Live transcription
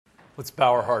Let's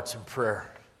bow our hearts in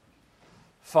prayer.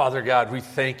 Father God, we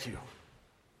thank you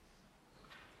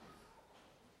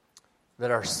that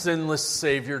our sinless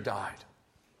Savior died,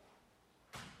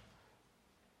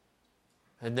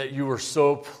 and that you were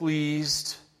so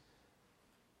pleased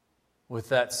with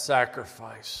that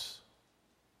sacrifice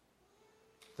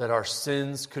that our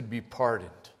sins could be pardoned.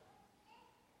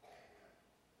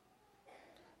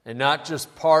 And not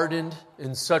just pardoned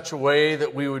in such a way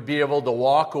that we would be able to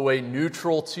walk away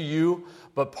neutral to you,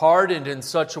 but pardoned in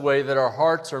such a way that our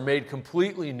hearts are made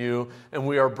completely new and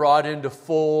we are brought into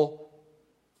full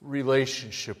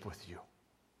relationship with you,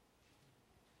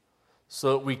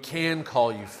 so that we can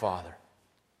call you Father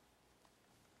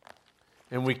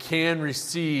and we can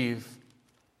receive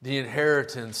the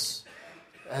inheritance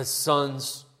as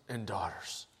sons and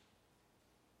daughters.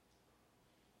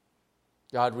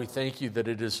 God, we thank you that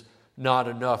it is not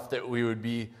enough that we would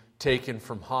be taken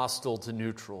from hostile to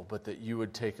neutral, but that you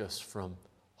would take us from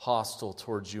hostile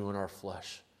towards you in our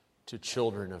flesh to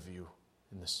children of you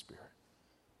in the Spirit.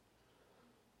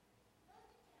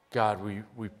 God,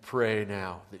 we pray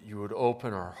now that you would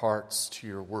open our hearts to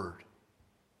your word.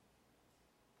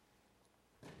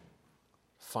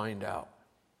 Find out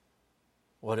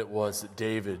what it was that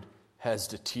David has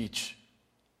to teach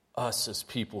us as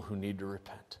people who need to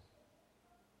repent.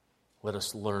 Let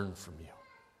us learn from you.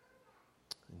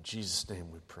 In Jesus' name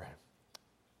we pray.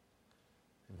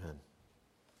 Amen.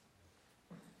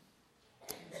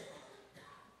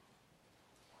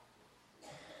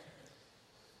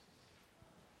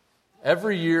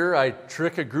 Every year I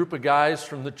trick a group of guys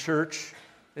from the church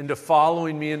into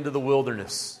following me into the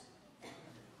wilderness.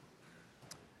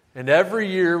 And every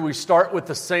year we start with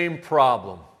the same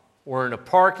problem. We're in a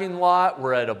parking lot,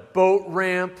 we're at a boat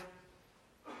ramp,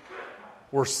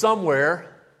 we're somewhere,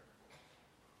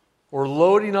 we're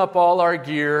loading up all our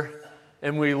gear,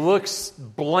 and we look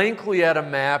blankly at a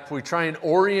map, we try and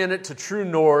orient it to true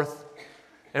north,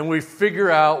 and we figure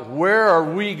out, where are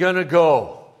we going to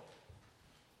go?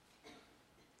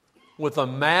 With a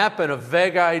map and a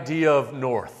vague idea of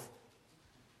north.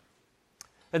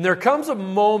 And there comes a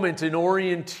moment in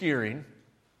orienteering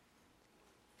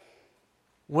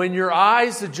when your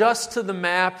eyes adjust to the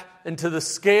map and to the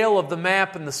scale of the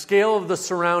map and the scale of the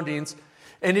surroundings,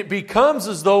 and it becomes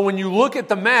as though when you look at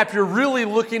the map, you're really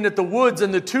looking at the woods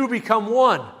and the two become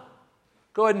one.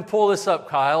 Go ahead and pull this up,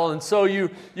 Kyle. And so you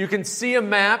can see a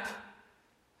map,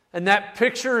 and that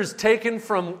picture is taken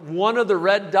from one of the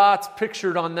red dots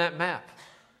pictured on that map.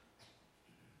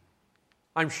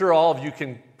 I'm sure all of you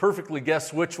can perfectly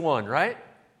guess which one, right?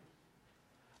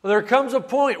 Well, there comes a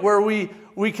point where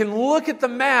we can look at the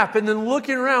map, and then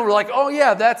looking around, we're like, oh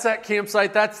yeah, that's that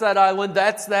campsite, that's that island,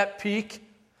 that's that peak,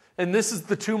 and this is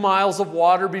the 2 miles of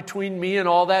water between me and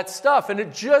all that stuff. And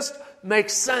it just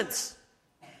makes sense.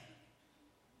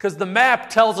 Because the map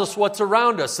tells us what's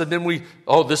around us, and then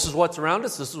this is what's around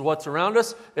us, this is what's around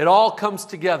us. It all comes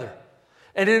together.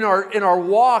 And in our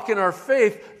walk, in our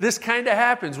faith, this kind of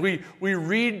happens. We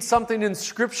read something in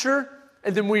Scripture,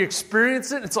 and then we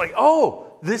experience it, and it's like, oh,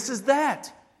 this is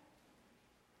that.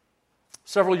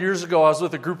 Several years ago, I was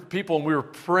with a group of people, and we were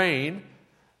praying,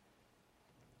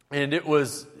 and it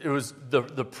was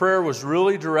the prayer was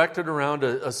really directed around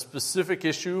a specific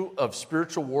issue of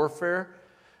spiritual warfare,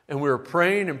 and we were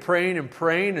praying and praying and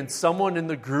praying, and someone in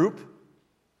the group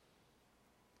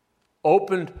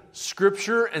opened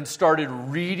Scripture and started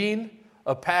reading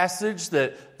a passage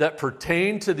that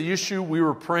pertained to the issue we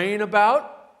were praying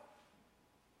about,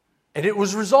 and it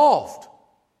was resolved.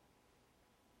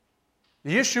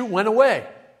 The issue went away.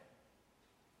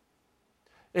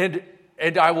 And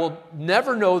I will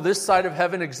never know this side of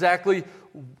heaven exactly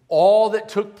all that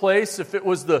took place. If it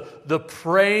was the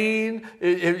praying,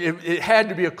 it had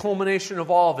to be a culmination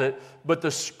of all of it. But the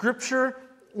Scripture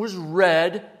was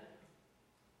read,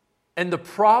 and the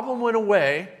problem went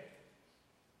away,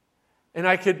 and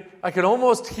I could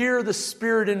almost hear the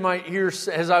Spirit in my ears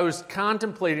as I was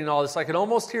contemplating all this. I could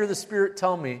almost hear the Spirit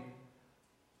tell me,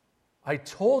 I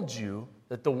told you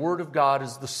that the Word of God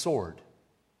is the sword.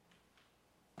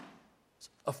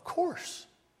 Of course.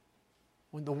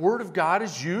 When the Word of God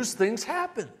is used, things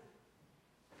happen.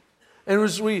 And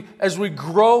as we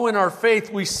grow in our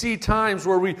faith, we see times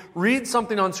where we read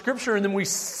something on Scripture and then we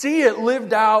see it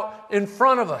lived out in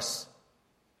front of us.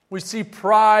 We see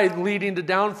pride leading to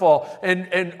downfall.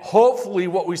 And hopefully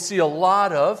what we see a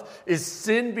lot of is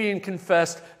sin being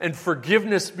confessed and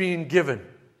forgiveness being given.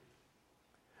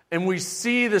 And we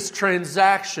see this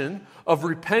transaction of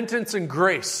repentance and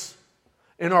grace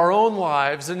in our own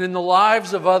lives and in the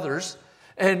lives of others.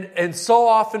 And so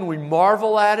often we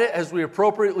marvel at it, as we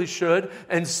appropriately should.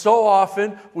 And so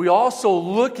often we also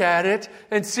look at it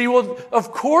and see, well,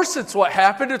 of course it's what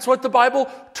happened. It's what the Bible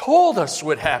told us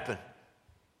would happen.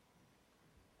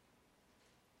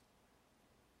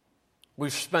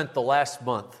 We've spent the last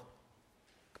month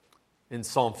in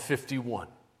Psalm 51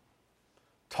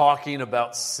 talking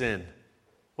about sin.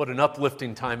 What an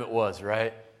uplifting time it was,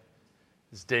 right?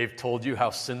 As Dave told you how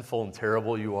sinful and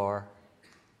terrible you are.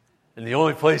 And the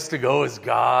only place to go is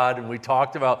God. And we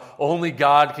talked about only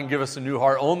God can give us a new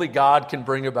heart. Only God can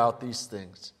bring about these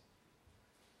things.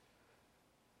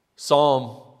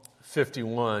 Psalm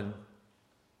 51.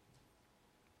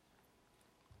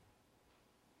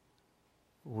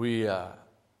 We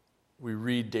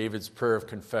read David's prayer of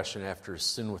confession after his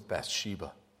sin with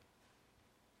Bathsheba.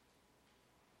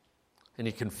 And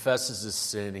he confesses his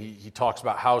sin. He talks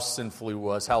about how sinful he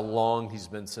was, how long he's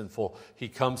been sinful. He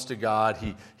comes to God.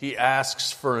 He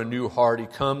asks for a new heart. He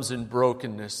comes in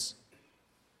brokenness.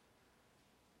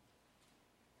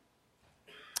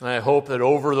 And I hope that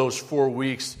over those 4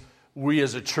 weeks, we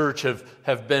as a church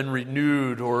have been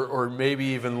renewed or maybe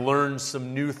even learned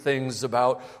some new things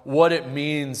about what it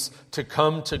means to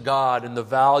come to God and the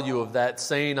value of that,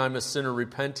 saying I'm a sinner,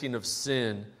 repenting of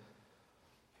sin.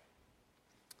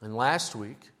 And last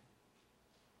week,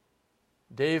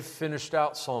 Dave finished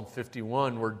out Psalm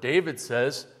 51 where David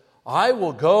says, I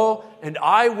will go and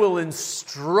I will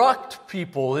instruct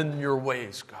people in your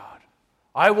ways, God.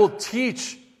 I will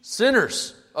teach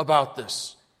sinners about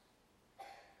this.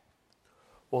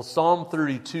 Well, Psalm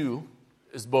 32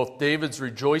 is both David's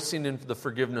rejoicing in the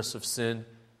forgiveness of sin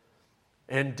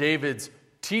and David's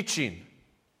teaching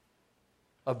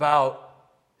about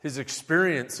his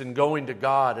experience in going to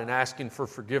God and asking for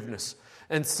forgiveness.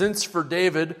 And since for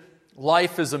David,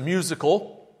 life is a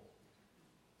musical,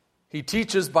 he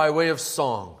teaches by way of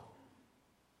song.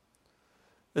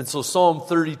 And so Psalm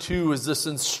 32 is this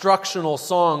instructional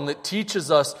song that teaches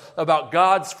us about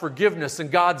God's forgiveness and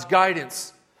God's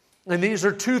guidance. And these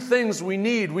are two things we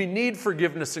need. We need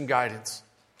forgiveness and guidance.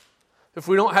 If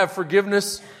we don't have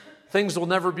forgiveness, things will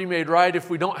never be made right.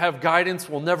 If we don't have guidance,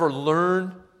 we'll never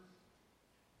learn.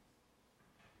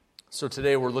 So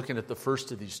today we're looking at the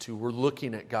first of these two. We're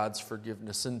looking at God's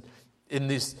forgiveness. And in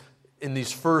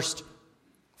these first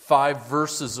 5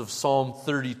 verses of Psalm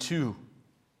 32,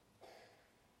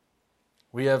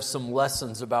 we have some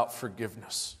lessons about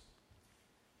forgiveness.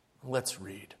 Let's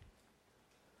read.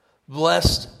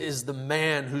 Blessed is the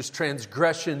man whose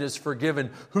transgression is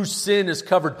forgiven, whose sin is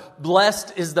covered.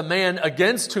 Blessed is the man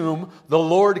against whom the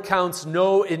Lord counts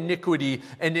no iniquity,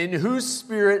 and in whose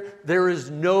spirit there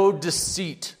is no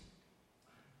deceit.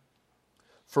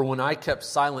 For when I kept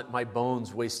silent, my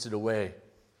bones wasted away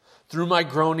through my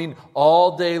groaning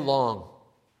all day long.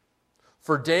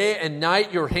 For day and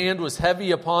night your hand was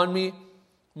heavy upon me.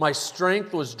 My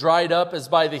strength was dried up as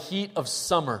by the heat of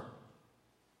summer.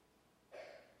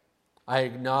 I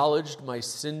acknowledged my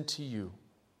sin to you,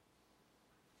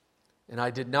 and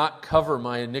I did not cover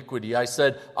my iniquity. I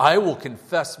said, I will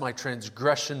confess my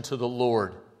transgression to the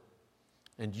Lord,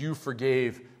 and you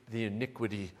forgave the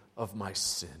iniquity of my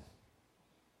sin.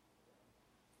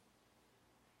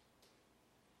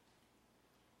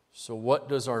 So what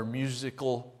does our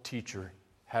musical teacher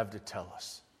have to tell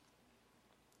us?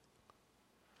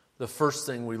 The first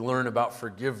thing we learn about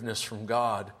forgiveness from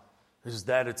God is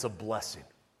that it's a blessing.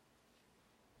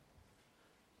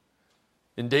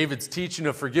 In David's teaching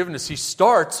of forgiveness, he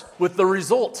starts with the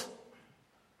result.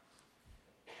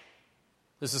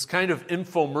 This is kind of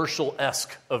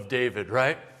infomercial-esque of David,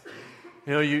 right?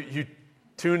 You know, you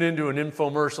tune into an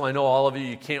infomercial. I know all of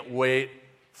you can't wait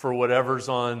for whatever's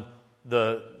on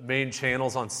the main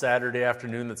channels on Saturday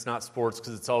afternoon that's not sports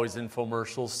because it's always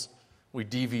infomercials. We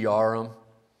DVR them.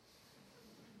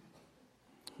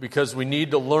 Because we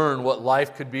need to learn what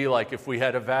life could be like if we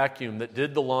had a vacuum that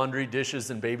did the laundry,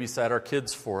 dishes, and babysat our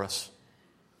kids for us.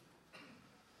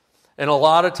 And a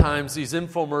lot of times these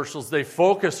infomercials, they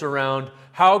focus around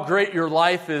how great your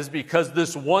life is because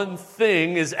this one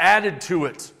thing is added to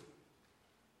it.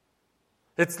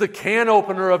 It's the can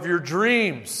opener of your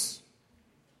dreams.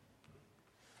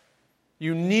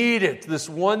 You need it. This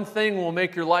one thing will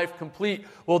make your life complete.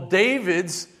 Well,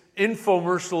 David's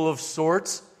infomercial of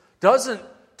sorts doesn't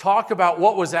talk about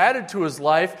what was added to his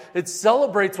life. It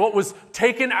celebrates what was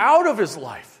taken out of his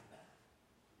life.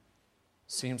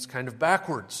 Seems kind of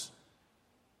backwards.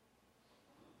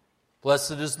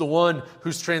 Blessed is the one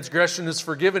whose transgression is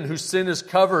forgiven, whose sin is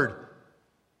covered.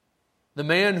 The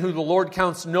man who the Lord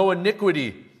counts no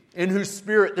iniquity, in whose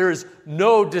spirit there is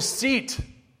no deceit.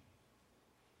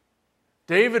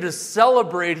 David is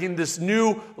celebrating this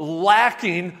new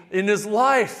lacking in his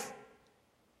life.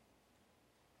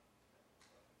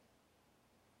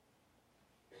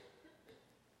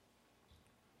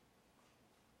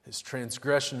 His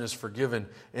transgression is forgiven,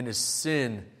 and his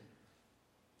sin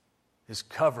is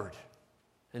covered.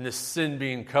 And this sin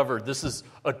being covered, this is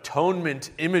atonement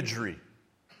imagery.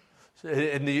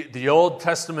 In the Old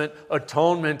Testament,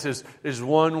 atonement is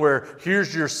one where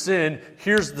here's your sin,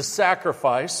 here's the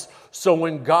sacrifice. So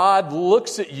when God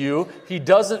looks at you, He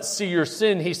doesn't see your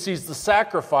sin, He sees the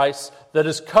sacrifice that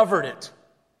has covered it.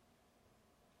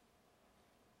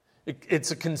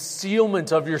 It's a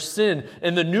concealment of your sin.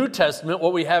 In the New Testament,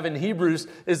 what we have in Hebrews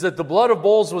is that the blood of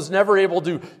bulls was never able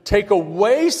to take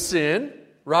away sin,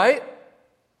 right?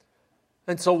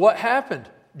 And so what happened?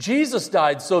 Jesus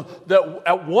died so that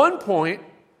at one point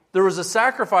there was a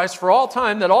sacrifice for all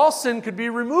time that all sin could be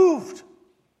removed.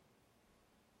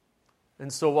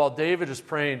 And so while David is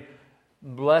praying,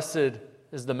 blessed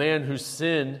is the man whose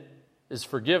sin is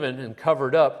forgiven and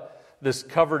covered up, this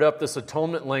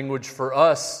atonement language for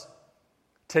us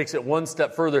takes it one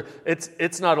step further.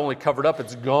 It's not only covered up,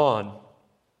 it's gone.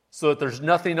 So that there's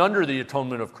nothing under the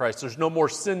atonement of Christ. There's no more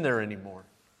sin there anymore.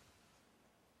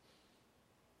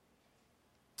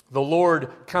 The Lord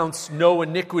counts no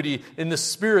iniquity. In the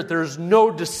Spirit, there's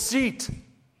no deceit.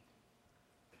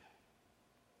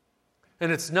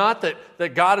 And it's not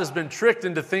that God has been tricked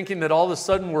into thinking that all of a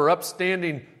sudden we're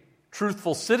upstanding,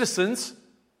 truthful citizens,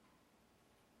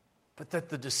 but that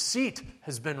the deceit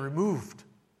has been removed.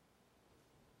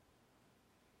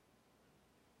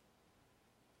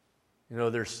 You know,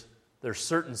 there's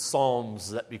certain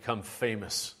psalms that become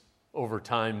famous over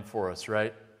time for us,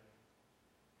 right?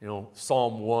 You know,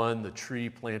 Psalm 1, the tree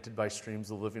planted by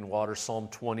streams of living water. Psalm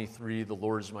 23, the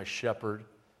Lord is my shepherd.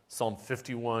 Psalm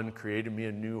 51, created me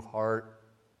a new heart.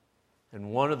 And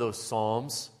one of those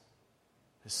psalms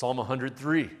is Psalm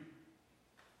 103.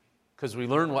 Because we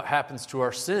learn what happens to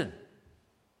our sin.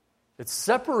 It's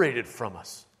separated from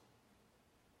us.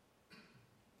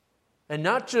 And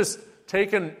not just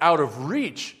taken out of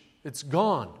reach, it's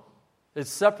gone. It's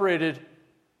separated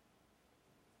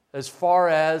as far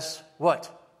as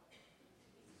what?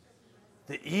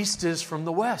 The east is from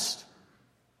the west.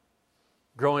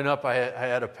 Growing up, I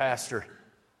had a pastor,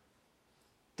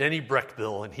 Denny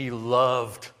Breckbill, and he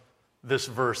loved this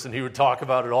verse, and he would talk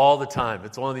about it all the time.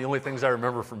 It's one of the only things I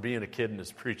remember from being a kid in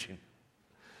his preaching.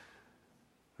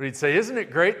 But he'd say, isn't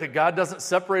it great that God doesn't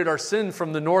separate our sin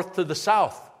from the north to the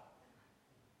south?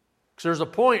 Because there's a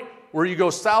point where you go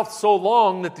south so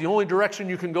long that the only direction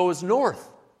you can go is north.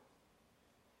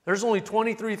 There's only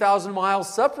 23,000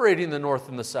 miles separating the north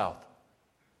and the south.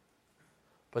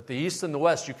 But the east and the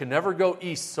west, you can never go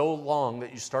east so long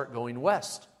that you start going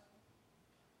west.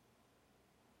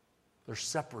 They're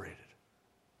separated.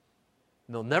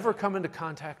 And they'll never come into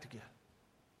contact again.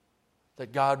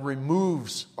 That God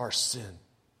removes our sin.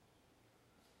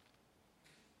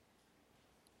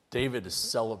 David is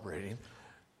celebrating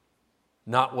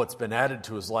not what's been added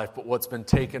to his life, but what's been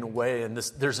taken away. And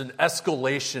there's an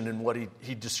escalation in what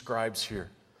he describes here.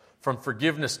 From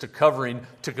forgiveness to covering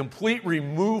to complete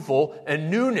removal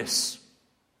and newness.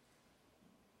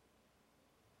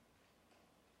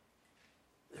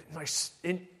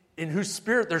 In whose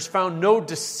spirit there's found no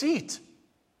deceit.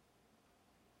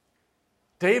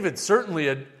 David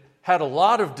certainly had a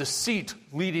lot of deceit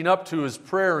leading up to his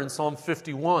prayer in Psalm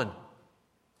 51.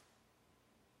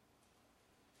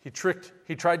 He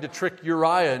tried to trick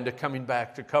Uriah into coming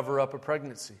back to cover up a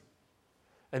pregnancy.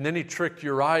 And then he tricked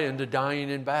Uriah into dying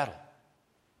in battle.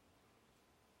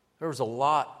 There was a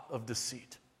lot of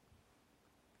deceit.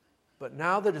 But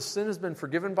now that his sin has been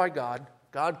forgiven by God,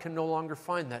 God can no longer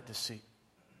find that deceit.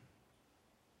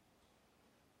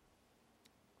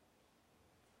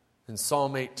 In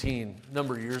Psalm 18, a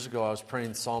number of years ago, I was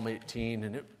praying Psalm 18,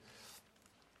 and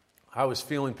I was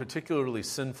feeling particularly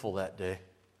sinful that day.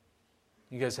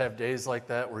 You guys have days like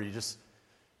that where you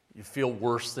feel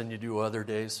worse than you do other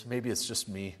days? Maybe it's just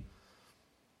me.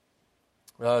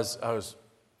 I was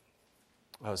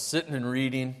sitting and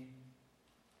reading.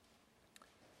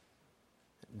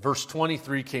 Verse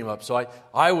 23 came up. So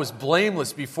I was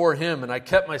blameless before Him, and I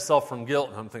kept myself from guilt.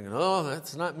 And I'm thinking, oh,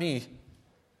 that's not me.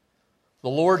 The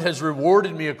Lord has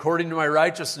rewarded me according to my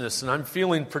righteousness, and I'm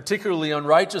feeling particularly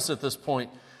unrighteous at this point.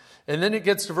 And then it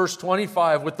gets to verse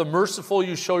 25. With the merciful,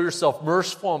 you show yourself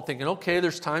merciful. I'm thinking, okay,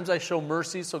 there's times I show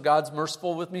mercy, so God's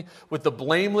merciful with me. With the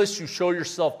blameless, you show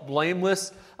yourself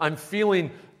blameless. I'm feeling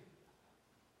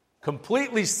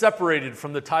completely separated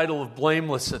from the title of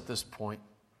blameless at this point.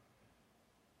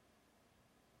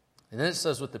 And then it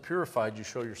says, with the purified, you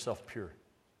show yourself pure.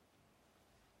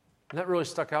 And that really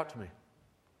stuck out to me.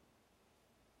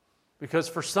 Because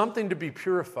for something to be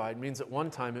purified means at one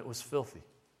time it was filthy.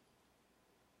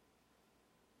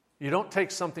 You don't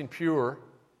take something pure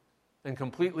and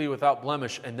completely without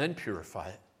blemish and then purify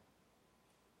it.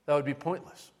 That would be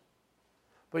pointless.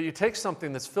 But you take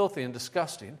something that's filthy and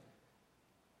disgusting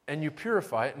and you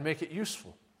purify it and make it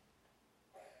useful.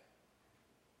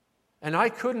 And I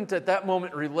couldn't at that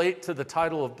moment relate to the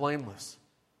title of blameless.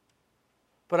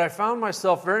 But I found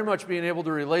myself very much being able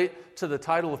to relate to the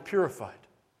title of purified.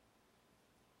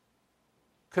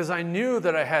 Because I knew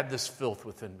that I had this filth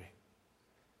within me.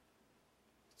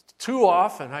 Too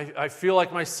often, I feel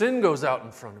like my sin goes out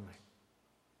in front of me.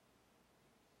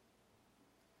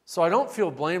 So I don't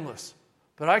feel blameless,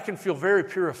 but I can feel very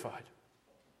purified.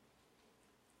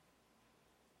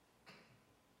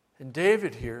 And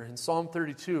David here in Psalm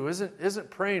 32 isn't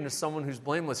praying to someone who's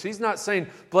blameless. He's not saying,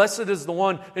 blessed is the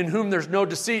one in whom there's no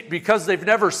deceit because they've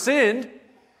never sinned.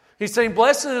 He's saying,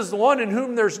 blessed is the one in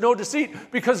whom there's no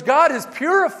deceit because God has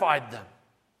purified them.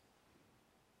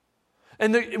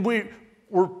 And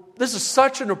this is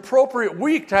such an appropriate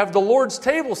week to have the Lord's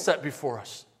table set before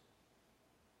us.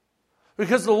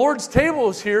 Because the Lord's table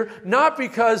is here not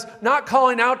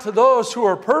calling out to those who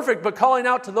are perfect, but calling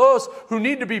out to those who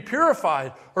need to be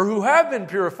purified or who have been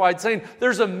purified, saying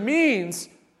there's a means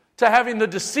to having the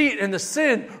deceit and the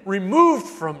sin removed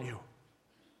from you.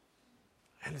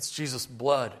 And it's Jesus'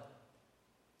 blood,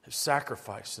 His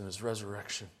sacrifice and His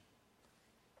resurrection.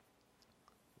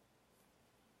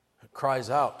 It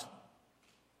cries out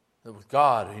that with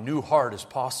God, a new heart is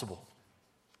possible.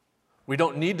 We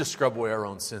don't need to scrub away our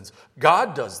own sins.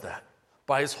 God does that.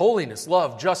 By His holiness,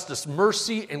 love, justice,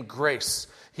 mercy, and grace,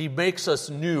 He makes us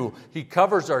new. He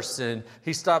covers our sin.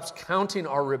 He stops counting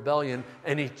our rebellion,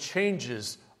 and He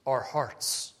changes our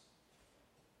hearts.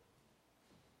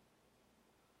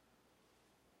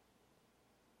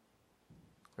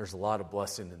 There's a lot of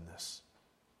blessing in this.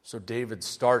 So David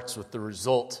starts with the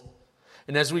result.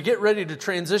 And as we get ready to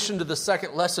transition to the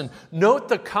second lesson, note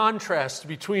the contrast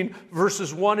between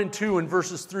verses 1 and 2 and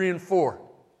verses 3 and 4.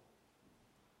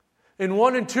 In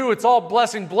 1 and 2, it's all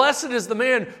blessing. Blessed is the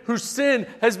man whose sin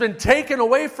has been taken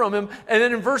away from him. And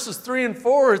then in verses 3 and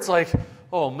 4, it's like,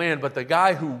 oh man, but the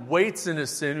guy who waits in his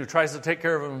sin, who tries to take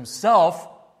care of himself,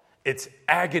 it's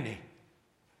agony.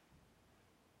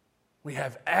 We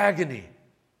have agony.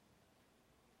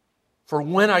 For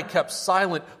when I kept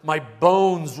silent, my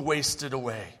bones wasted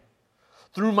away.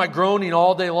 Through my groaning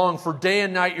all day long, for day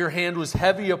and night your hand was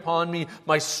heavy upon me.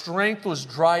 My strength was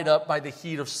dried up by the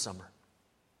heat of summer.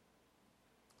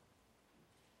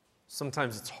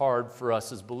 Sometimes it's hard for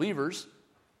us as believers,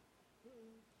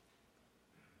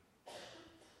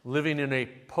 living in a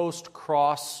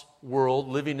post-cross world,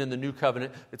 living in the new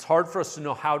covenant, it's hard for us to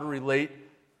know how to relate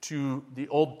to the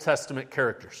Old Testament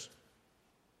characters.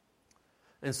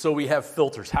 And so we have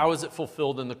filters. How is it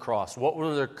fulfilled in the cross? What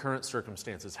were their current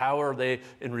circumstances? How are they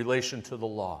in relation to the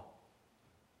law?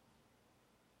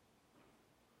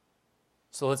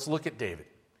 So let's look at David.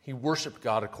 He worshiped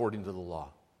God according to the law.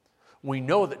 We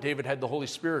know that David had the Holy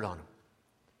Spirit on him.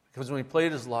 Because when he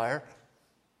played his lyre,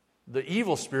 the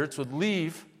evil spirits would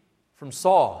leave from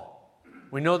Saul.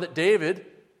 We know that David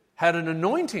had an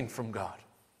anointing from God.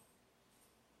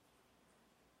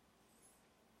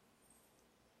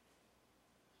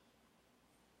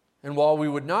 And while we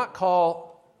would not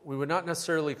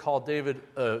necessarily call David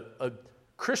a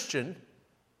Christian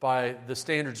by the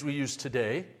standards we use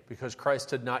today, because Christ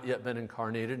had not yet been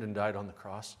incarnated and died on the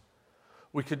cross,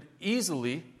 we could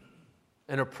easily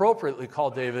and appropriately call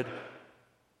David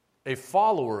a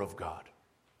follower of God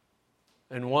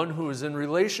and one who is in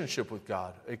relationship with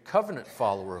God, a covenant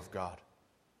follower of God.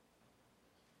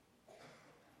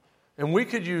 And we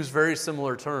could use very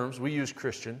similar terms. We use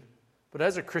Christian, but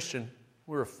as a Christian,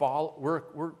 we're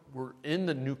in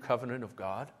the new covenant of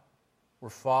God. We're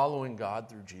following God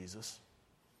through Jesus.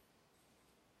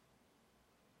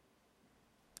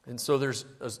 And so there's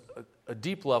a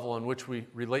deep level on which we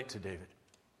relate to David.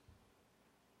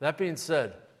 That being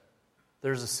said,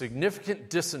 there's a significant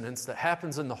dissonance that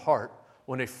happens in the heart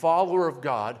when a follower of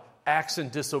God acts in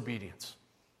disobedience.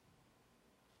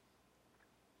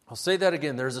 I'll say that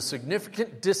again. There's a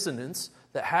significant dissonance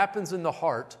that happens in the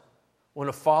heart when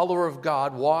a follower of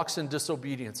God walks in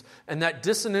disobedience. And that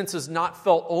dissonance is not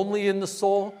felt only in the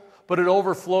soul, but it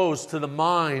overflows to the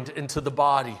mind and to the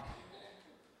body.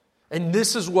 And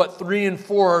this is what 3 and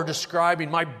 4 are describing.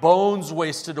 My bones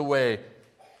wasted away.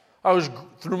 I was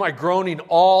through my groaning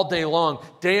all day long.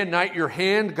 Day and night your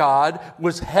hand, God,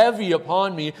 was heavy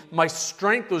upon me. My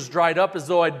strength was dried up as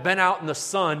though I'd been out in the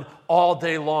sun all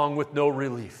day long with no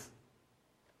relief.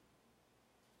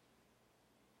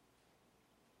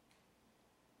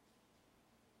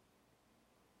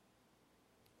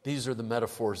 These are the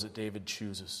metaphors that David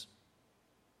chooses.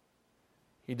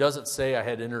 He doesn't say I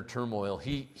had inner turmoil.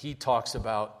 He talks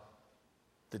about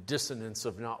the dissonance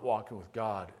of not walking with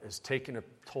God as taking a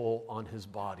toll on his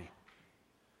body.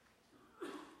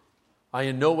 I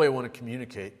in no way want to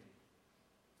communicate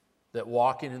that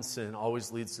walking in sin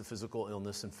always leads to physical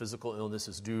illness, and physical illness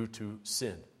is due to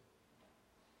sin.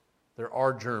 There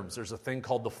are germs. There's a thing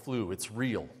called the flu. It's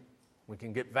real. We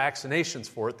can get vaccinations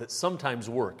for it that sometimes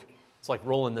work. It's like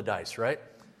rolling the dice, right?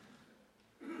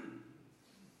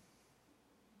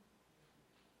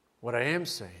 What I am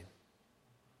saying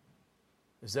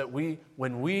is that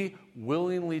when we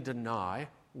willingly deny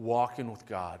walking with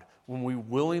God, when we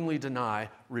willingly deny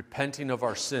repenting of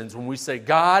our sins, when we say,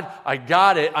 God, I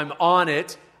got it, I'm on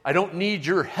it, I don't need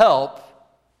your help,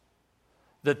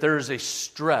 that there is a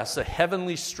stress, a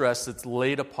heavenly stress that's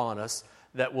laid upon us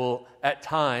that will, at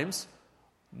times,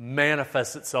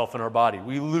 manifest itself in our body.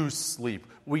 We lose sleep.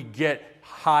 We get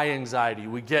high anxiety.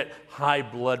 We get high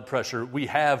blood pressure. We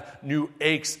have new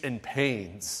aches and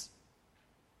pains.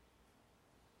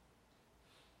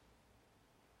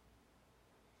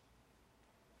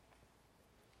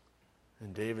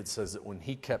 And David says that when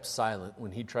he kept silent,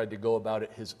 when he tried to go about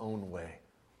it his own way,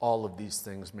 all of these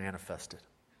things manifested.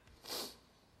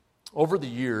 Over the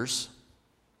years,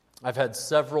 I've had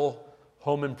several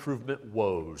home improvement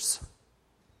woes.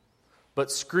 But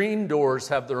screen doors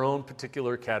have their own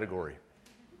particular category.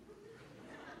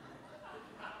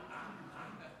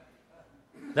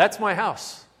 That's my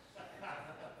house.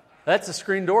 That's a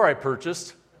screen door I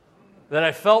purchased that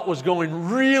I felt was going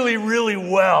really, really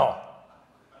well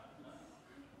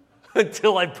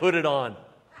until I put it on.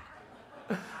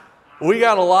 We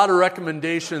got a lot of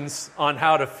recommendations on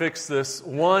how to fix this.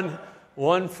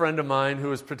 One friend of mine who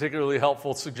was particularly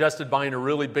helpful suggested buying a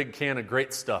really big can of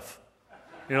Great Stuff.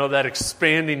 You know, that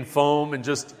expanding foam, and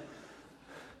just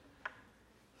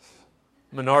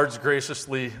Menards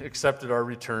graciously accepted our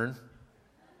return.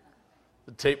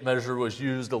 The tape measure was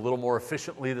used a little more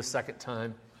efficiently the second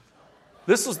time.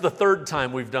 This was the third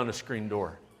time we've done a screen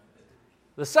door.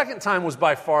 The second time was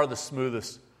by far the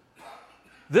smoothest.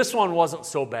 This one wasn't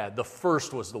so bad. The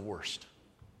first was the worst.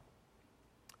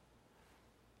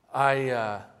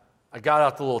 I got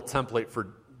out the little template for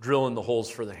drilling the holes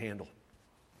for the handle.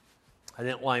 I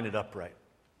didn't line it up right.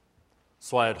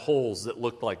 So I had holes that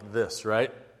looked like this,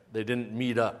 right? They didn't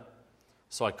meet up.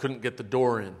 So I couldn't get the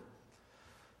door in.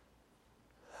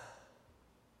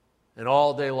 And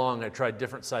all day long I tried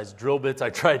different size drill bits.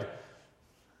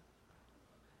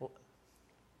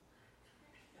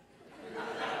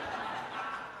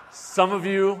 Some of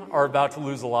you are about to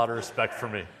lose a lot of respect for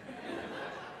me.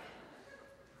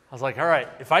 I was like, all right,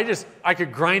 if I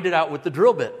could grind it out with the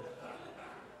drill bit.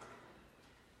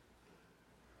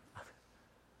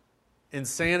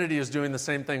 Insanity is doing the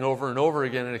same thing over and over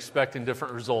again and expecting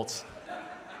different results.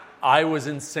 I was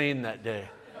insane that day.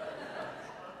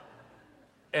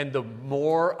 And the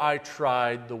more I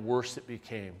tried, the worse it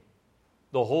became.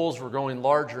 The holes were going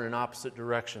larger in opposite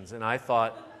directions, and I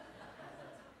thought,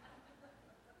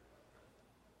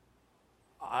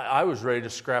 I was ready to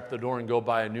scrap the door and go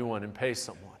buy a new one and pay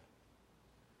someone.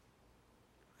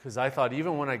 Because I thought,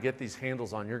 even when I get these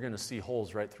handles on, you're going to see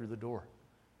holes right through the door.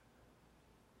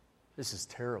 This is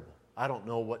terrible. I don't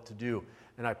know what to do.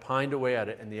 And I pined away at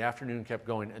it, and the afternoon kept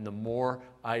going. And the more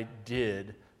I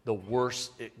did, the worse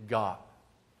it got.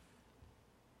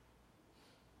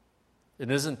 And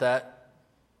isn't that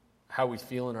how we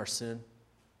feel in our sin?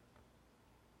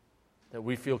 That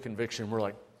we feel conviction. We're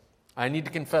like, I need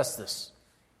to confess this.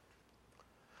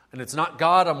 And it's not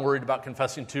God I'm worried about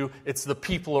confessing to. It's the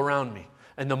people around me.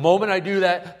 And the moment I do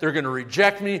that, they're going to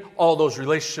reject me. All those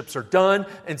relationships are done.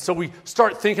 And so we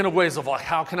start thinking of ways of like,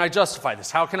 how can I justify this?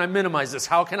 How can I minimize this?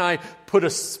 How can I put a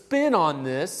spin on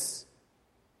this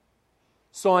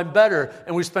so I'm better?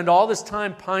 And we spend all this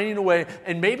time pining away.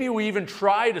 And maybe we even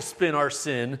try to spin our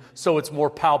sin so it's more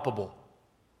palpable.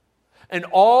 And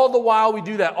all the while we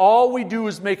do that, all we do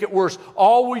is make it worse.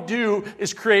 All we do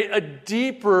is create a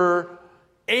deeper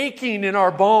aching in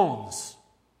our bones.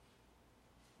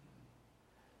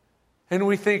 And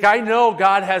we think, I know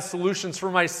God has solutions for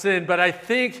my sin, but I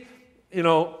think,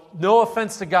 no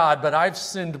offense to God, but I've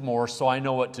sinned more, so I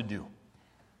know what to do.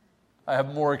 I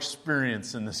have more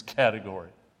experience in this category.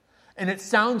 And it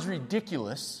sounds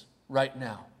ridiculous right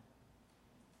now.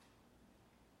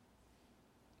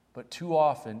 But too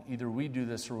often, either we do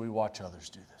this or we watch others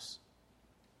do this.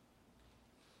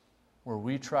 Where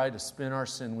we try to spin our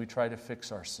sin, we try to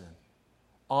fix our sin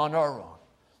on our own,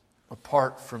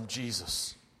 apart from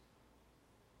Jesus.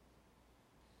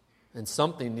 And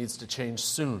something needs to change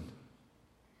soon.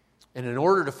 And in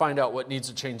order to find out what needs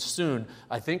to change soon,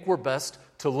 I think we're best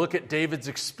to look at David's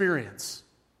experience.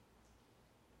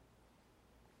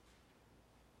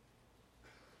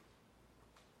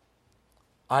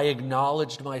 I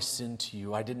acknowledged my sin to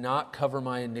you. I did not cover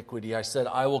my iniquity. I said,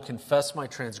 I will confess my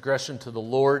transgression to the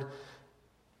Lord,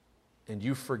 and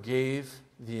you forgave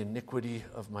the iniquity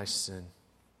of my sin.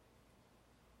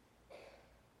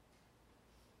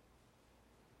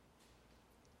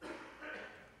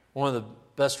 One of the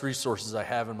best resources I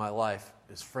have in my life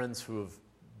is friends who have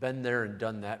been there and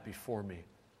done that before me,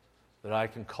 that I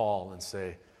can call and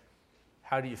say,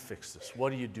 how do you fix this? What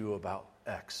do you do about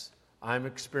X? I'm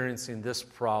experiencing this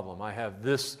problem. I have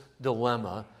this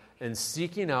dilemma, and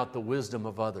seeking out the wisdom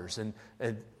of others.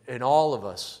 And all of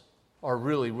us are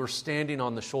we're standing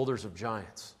on the shoulders of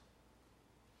giants.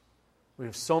 We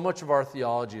have so much of our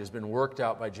theology has been worked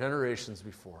out by generations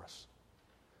before us.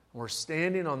 We're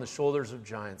standing on the shoulders of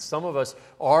giants. Some of us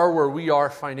are where we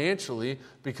are financially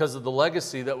because of the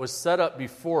legacy that was set up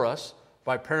before us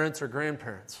by parents or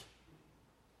grandparents.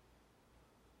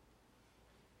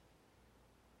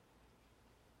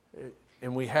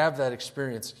 And we have that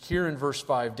experience. Here in verse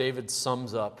 5, David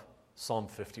sums up Psalm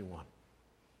 51.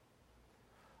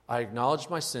 I acknowledged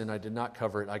my sin, I did not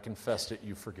cover it, I confessed it,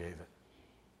 you forgave it.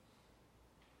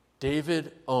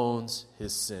 David owns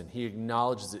his sin. He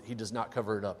acknowledges it. He does not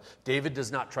cover it up. David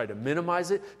does not try to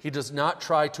minimize it. He does not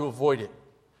try to avoid it.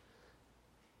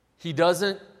 He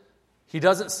doesn't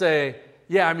say,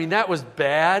 yeah, I mean, that was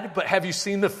bad, but have you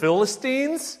seen the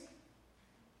Philistines?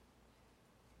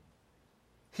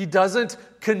 He doesn't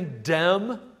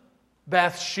condemn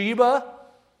Bathsheba.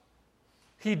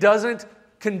 He doesn't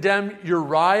condemn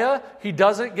Uriah. He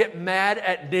doesn't get mad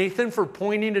at Nathan for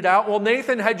pointing it out. Well,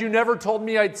 Nathan, had you never told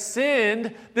me I'd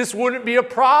sinned, this wouldn't be a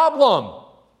problem.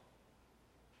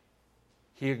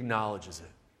 He acknowledges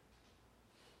it.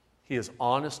 He is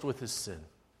honest with his sin.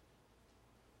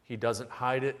 He doesn't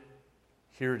hide it.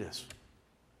 Here it is.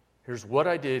 Here's what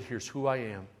I did. Here's who I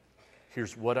am.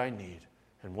 Here's what I need.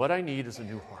 And what I need is a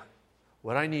new heart.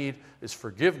 What I need is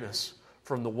forgiveness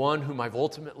from the one whom I've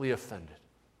ultimately offended,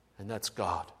 and that's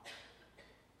God.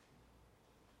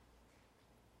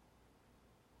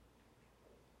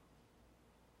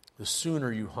 The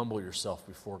sooner you humble yourself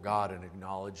before God and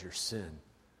acknowledge your sin,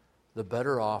 the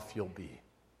better off you'll be.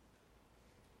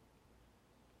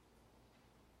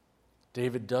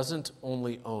 David doesn't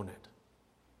only own it,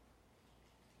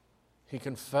 he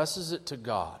confesses it to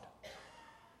God.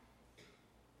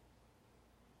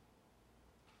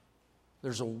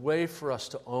 There's a way for us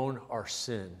to own our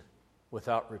sin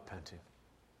without repenting.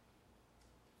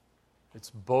 It's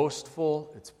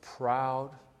boastful, it's proud.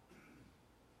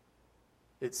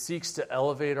 It seeks to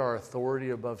elevate our authority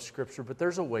above Scripture, but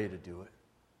there's a way to do it.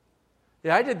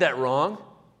 Yeah, I did that wrong.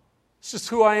 It's just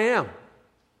who I am.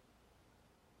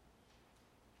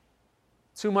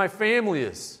 It's who my family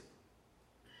is.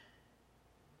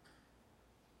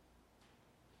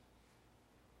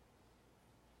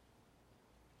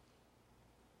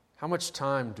 How much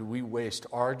time do we waste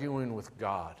arguing with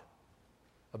God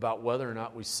about whether or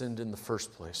not we sinned in the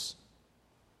first place?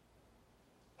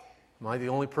 Am I the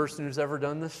only person who's ever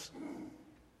done this?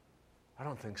 I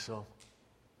don't think so.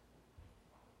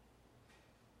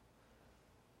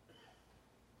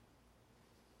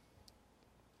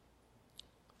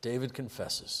 David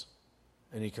confesses,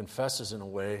 and he confesses in a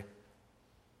way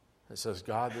that says,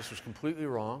 God, this was completely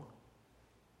wrong.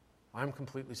 I'm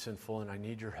completely sinful, and I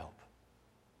need your help.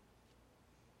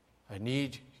 I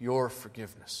need your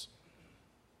forgiveness.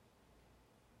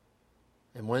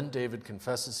 And when David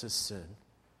confesses his sin,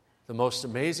 the most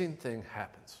amazing thing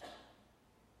happens.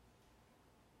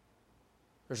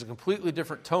 There's a completely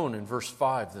different tone in verse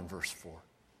 5 than verse 4.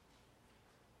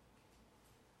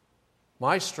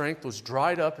 My strength was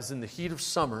dried up as in the heat of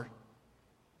summer,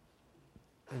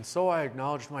 and so I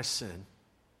acknowledged my sin.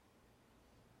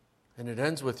 And it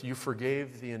ends with, you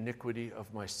forgave the iniquity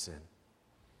of my sin.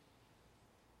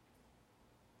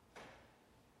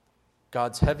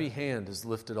 God's heavy hand is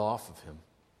lifted off of him.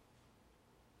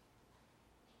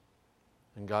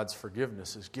 And God's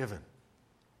forgiveness is given.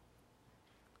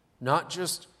 Not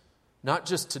just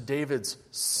to David's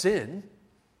sin,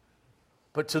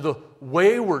 but to the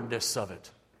waywardness of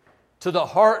it, to the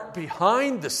heart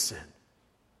behind the sin.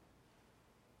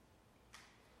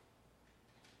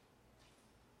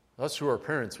 Us who are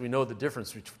parents, we know the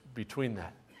difference between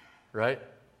that, right?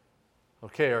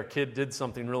 Okay, our kid did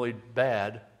something really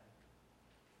bad,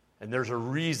 and there's a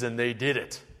reason they did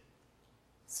it.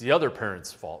 It's the other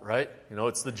parent's fault, right?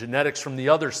 It's the genetics from the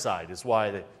other side is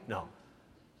why they... No.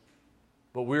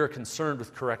 But we are concerned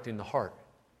with correcting the heart.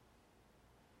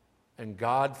 And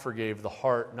God forgave the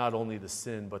heart, not only the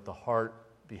sin, but the heart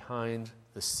behind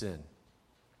the sin.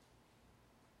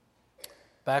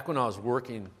 Back when I was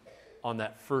working on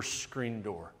that first screen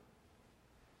door,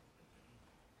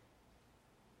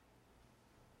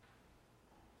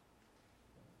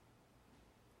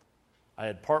 I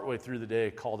had partway through the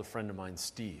day called a friend of mine,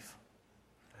 Steve.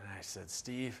 And I said,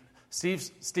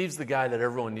 Steve's the guy that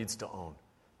everyone needs to own.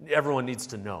 Everyone needs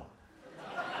to know.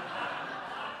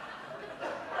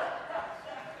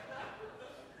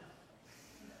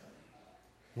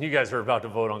 You guys are about to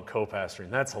vote on co-pastoring.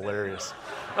 That's hilarious.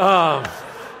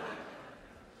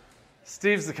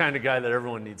 Steve's the kind of guy that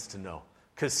everyone needs to know.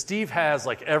 Because Steve has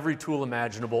like every tool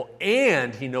imaginable,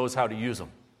 and he knows how to use them.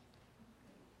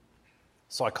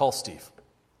 So I call Steve.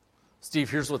 Steve,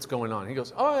 here's what's going on. He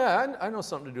goes, oh yeah, I know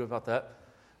something to do about that.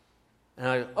 And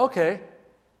I go, okay.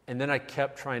 And then I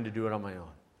kept trying to do it on my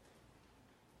own.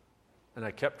 And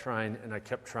I kept trying, and I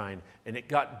kept trying, and it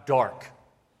got dark.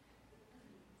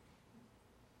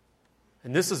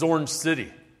 And this is Orange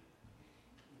City.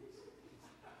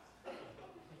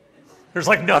 There's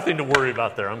like nothing to worry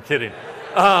about there. I'm kidding.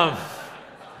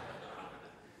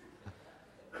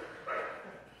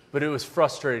 But it was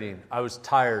frustrating. I was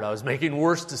tired. I was making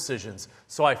worse decisions.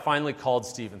 So I finally called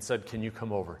Steve and said, can you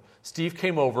come over? Steve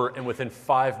came over, and within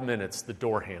 5 minutes, the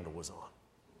door handle was on.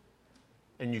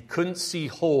 And you couldn't see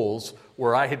holes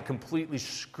where I had completely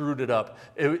screwed it up.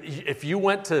 If you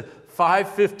went to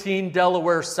 515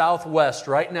 Delaware Southwest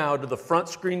right now to the front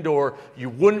screen door, you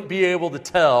wouldn't be able to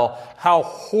tell how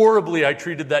horribly I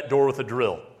treated that door with a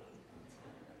drill.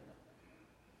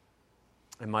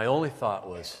 And my only thought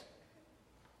was,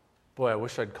 boy, I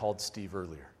wish I'd called Steve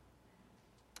earlier.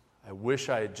 I wish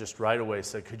I had just right away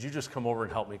said, could you just come over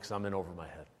and help me because I'm in over my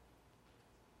head.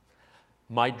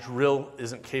 My drill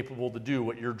isn't capable to do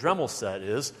what your Dremel set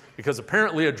is, because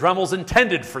apparently a Dremel's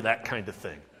intended for that kind of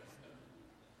thing.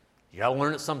 You got to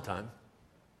learn it sometime.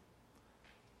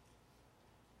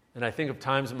 And I think of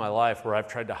times in my life where I've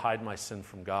tried to hide my sin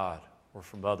from God or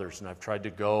from others, and I've tried to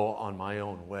go on my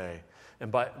own way.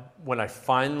 And when I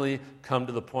finally come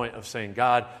to the point of saying,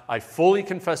 God, I fully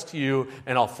confess to you,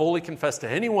 and I'll fully confess to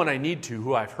anyone I need to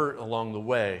who I've hurt along the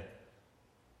way,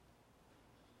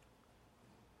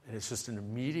 and it's just an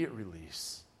immediate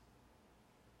release.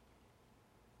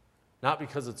 Not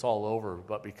because it's all over,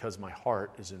 but because my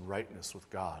heart is in rightness with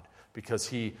God. Because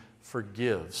He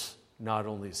forgives not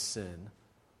only sin,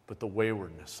 but the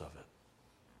waywardness of it.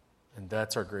 And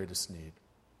that's our greatest need.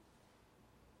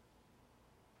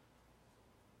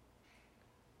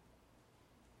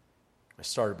 I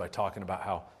started by talking about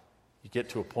how you get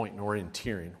to a point in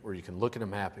orienteering where you can look at a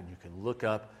map and you can look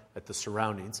up at the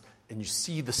surroundings and you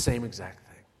see the same exact thing.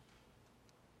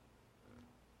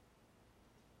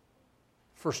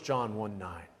 1 John 1:9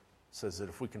 says that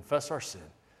if we confess our sin,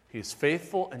 He is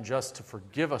faithful and just to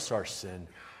forgive us our sin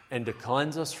and to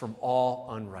cleanse us from all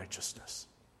unrighteousness.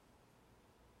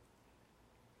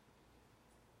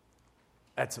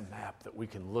 That's a map that we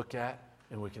can look at,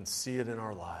 and we can see it in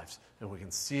our lives, and we can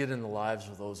see it in the lives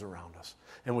of those around us.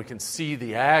 And we can see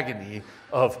the agony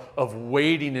of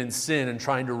waiting in sin and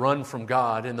trying to run from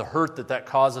God and the hurt that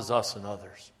causes us and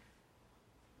others.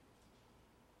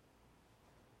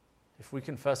 If we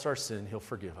confess our sin, He'll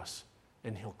forgive us,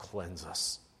 and He'll cleanse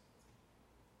us.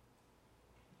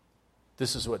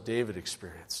 This is what David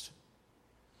experienced.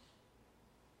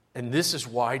 And this is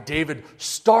why David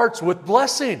starts with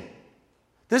blessing.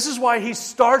 This is why he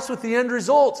starts with the end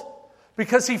result.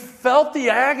 Because he felt the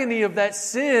agony of that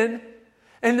sin,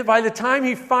 and by the time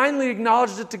he finally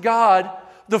acknowledged it to God,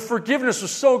 the forgiveness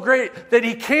was so great that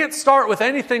he can't start with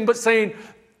anything but saying,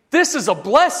 this is a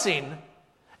blessing.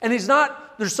 And he's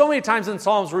not, there's so many times in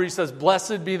Psalms where he says,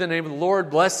 blessed be the name of the Lord,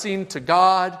 blessing to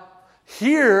God.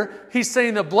 Here, he's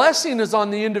saying the blessing is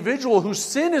on the individual whose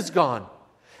sin is gone.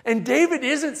 And David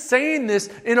isn't saying this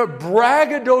in a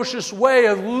braggadocious way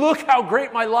of, look how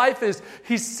great my life is.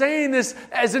 He's saying this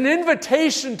as an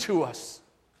invitation to us.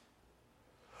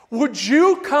 Would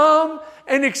you come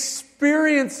and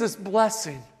experience this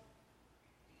blessing?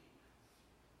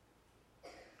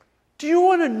 Do you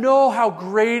want to know how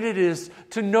great it is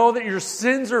to know that your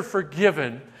sins are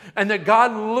forgiven and that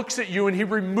God looks at you and He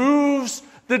removes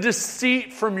the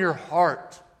deceit from your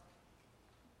heart?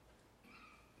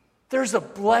 There's a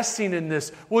blessing in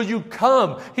this. Will you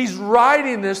come? He's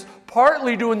writing this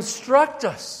partly to instruct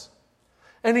us.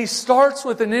 And he starts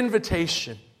with an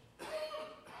invitation.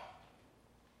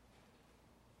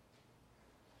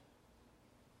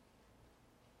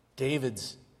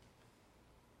 David's,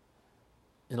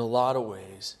 in a lot of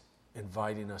ways,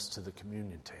 inviting us to the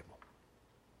communion table.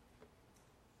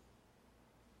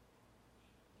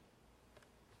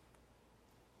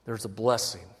 There's a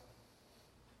blessing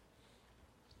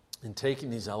in taking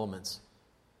these elements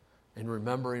and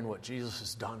remembering what Jesus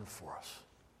has done for us.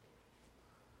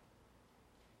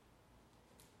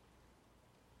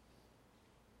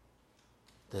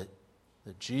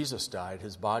 That Jesus died,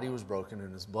 his body was broken,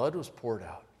 and his blood was poured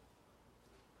out,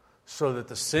 so that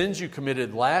the sins you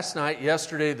committed last night,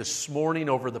 yesterday, this morning,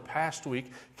 over the past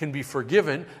week can be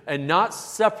forgiven and not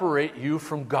separate you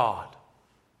from God.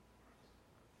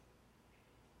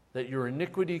 That your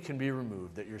iniquity can be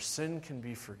removed, that your sin can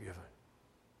be forgiven.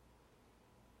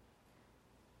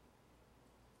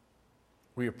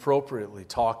 We appropriately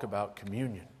talk about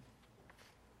communion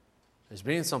as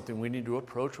being something we need to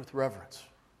approach with reverence.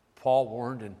 Paul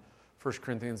warned in 1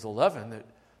 Corinthians 11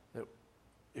 that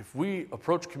if we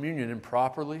approach communion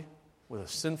improperly with a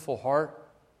sinful heart,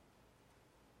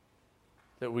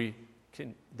 that we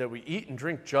eat and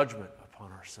drink judgment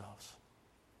upon ourselves.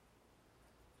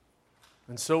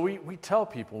 And so we tell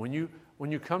people, when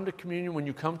you come to communion, when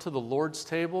you come to the Lord's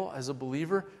table as a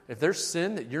believer, if there's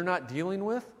sin that you're not dealing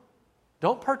with,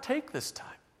 don't partake this time.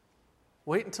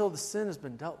 Wait until the sin has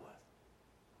been dealt with.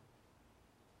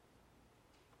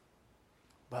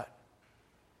 But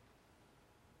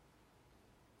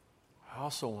I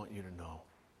also want you to know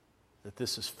that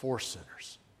this is for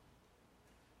sinners.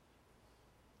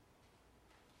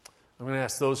 I'm going to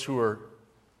ask those who are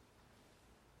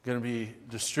going to be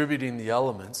distributing the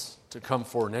elements to come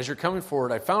forward. And as you're coming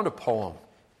forward, I found a poem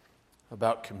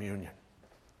about communion,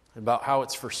 about how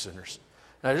it's for sinners.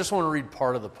 And I just want to read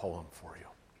part of the poem for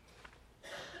you.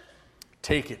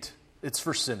 Take it. It's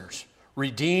for sinners,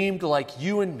 redeemed like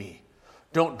you and me.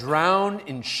 Don't drown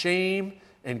in shame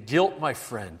and guilt, my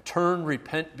friend. Turn,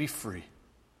 repent, be free.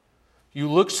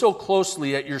 You look so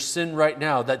closely at your sin right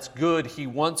now. That's good. He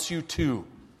wants you to.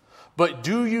 But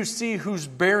do you see who's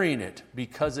bearing it?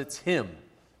 Because it's him,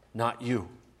 not you.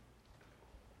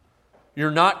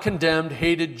 You're not condemned,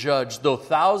 hated, judged, though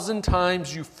 1,000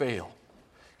 times you fail.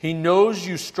 He knows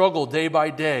you struggle day by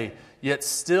day, yet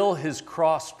still his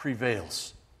cross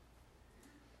prevails.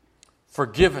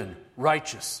 Forgiven,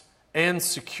 righteous, and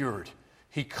secured.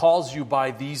 He calls you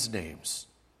by these names.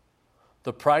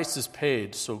 The price is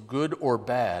paid, so good or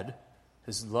bad,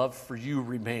 his love for you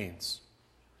remains.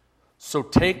 So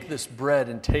take this bread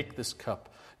and take this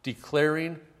cup,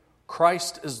 declaring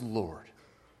Christ is Lord.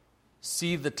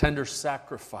 See the tender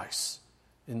sacrifice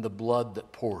in the blood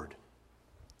that poured.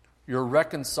 You're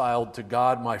reconciled to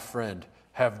God, my friend.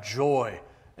 Have joy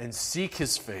and seek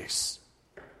his face.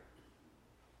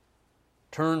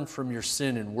 Turn from your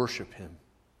sin and worship him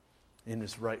in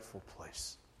his rightful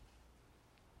place.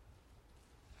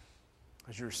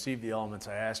 As you receive the elements,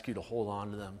 I ask you to hold on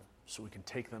to them so we can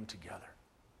take them together.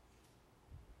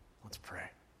 Let's pray.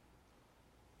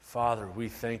 Father, we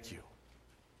thank you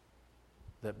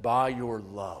that by your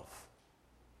love,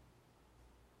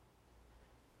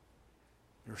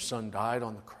 your Son died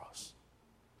on the cross,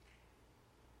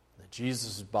 that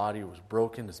Jesus' body was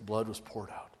broken, his blood was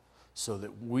poured out, so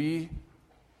that we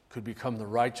could become the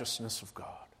righteousness of God.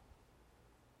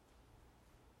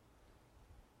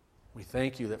 We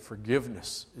thank you that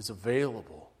forgiveness is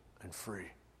available and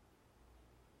free.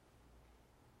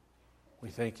 We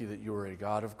thank you that you are a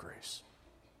God of grace.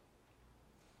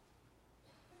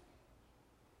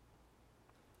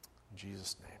 In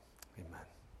Jesus' name, amen.